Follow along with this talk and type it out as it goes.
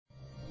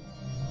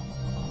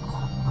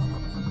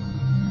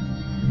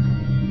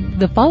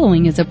The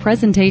following is a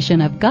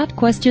presentation of Got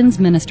Questions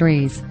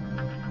Ministries.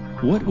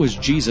 What was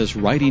Jesus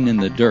writing in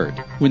the dirt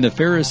when the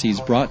Pharisees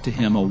brought to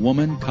him a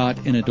woman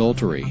caught in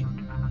adultery?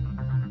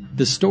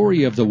 The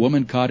story of the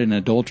woman caught in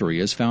adultery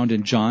is found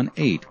in John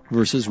 8,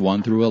 verses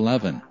 1 through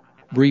 11.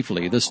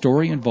 Briefly, the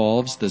story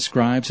involves the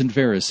scribes and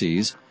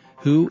Pharisees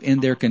who,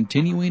 in their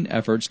continuing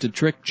efforts to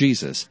trick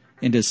Jesus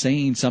into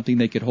saying something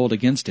they could hold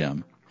against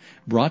him,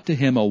 brought to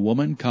him a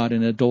woman caught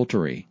in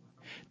adultery.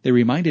 They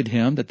reminded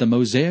him that the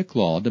Mosaic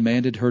law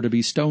demanded her to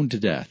be stoned to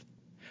death.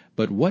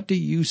 "But what do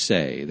you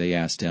say?" they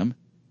asked him.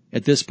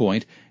 At this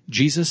point,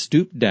 Jesus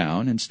stooped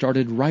down and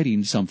started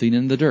writing something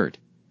in the dirt.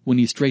 When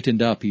he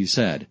straightened up, he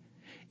said,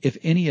 "If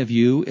any of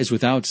you is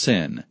without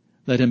sin,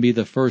 let him be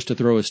the first to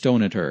throw a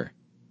stone at her."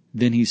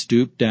 Then he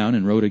stooped down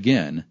and wrote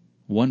again.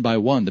 One by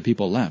one the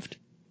people left.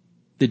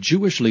 The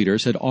Jewish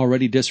leaders had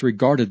already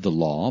disregarded the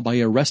law by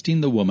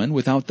arresting the woman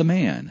without the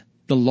man.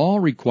 The law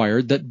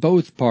required that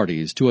both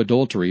parties to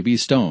adultery be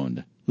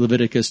stoned.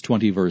 Leviticus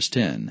 20 verse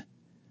 10.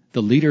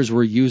 The leaders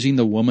were using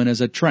the woman as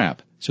a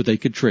trap so they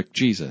could trick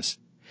Jesus.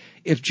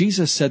 If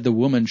Jesus said the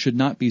woman should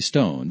not be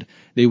stoned,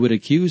 they would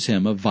accuse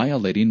him of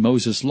violating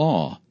Moses'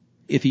 law.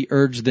 If he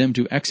urged them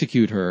to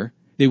execute her,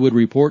 they would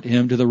report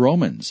him to the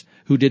Romans,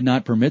 who did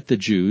not permit the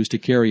Jews to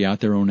carry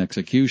out their own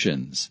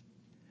executions.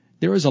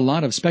 There is a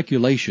lot of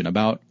speculation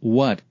about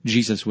what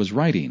Jesus was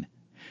writing,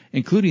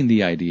 including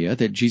the idea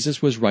that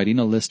Jesus was writing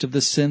a list of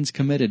the sins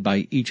committed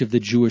by each of the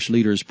Jewish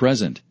leaders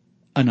present.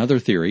 Another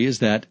theory is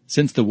that,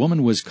 since the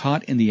woman was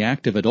caught in the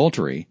act of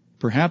adultery,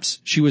 perhaps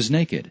she was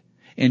naked,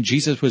 and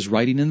Jesus was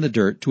writing in the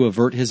dirt to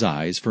avert his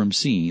eyes from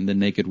seeing the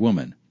naked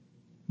woman.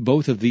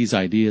 Both of these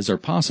ideas are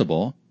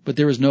possible, but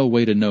there is no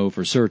way to know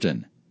for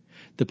certain.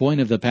 The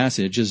point of the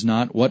passage is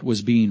not what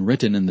was being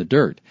written in the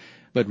dirt,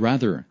 but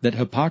rather that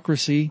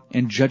hypocrisy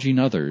and judging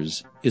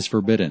others is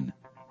forbidden.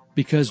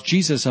 Because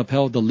Jesus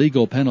upheld the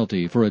legal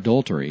penalty for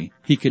adultery,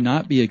 he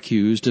cannot be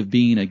accused of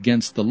being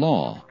against the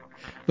law.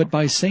 But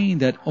by saying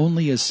that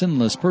only a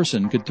sinless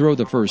person could throw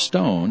the first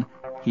stone,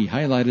 he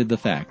highlighted the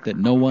fact that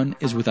no one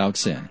is without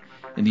sin,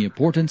 and the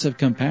importance of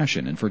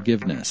compassion and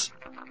forgiveness.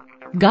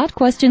 Got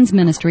Questions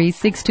Ministries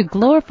seeks to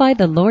glorify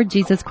the Lord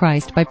Jesus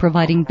Christ by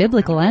providing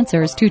biblical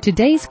answers to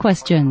today's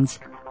questions.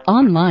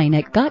 Online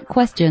at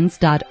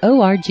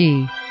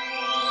gotquestions.org.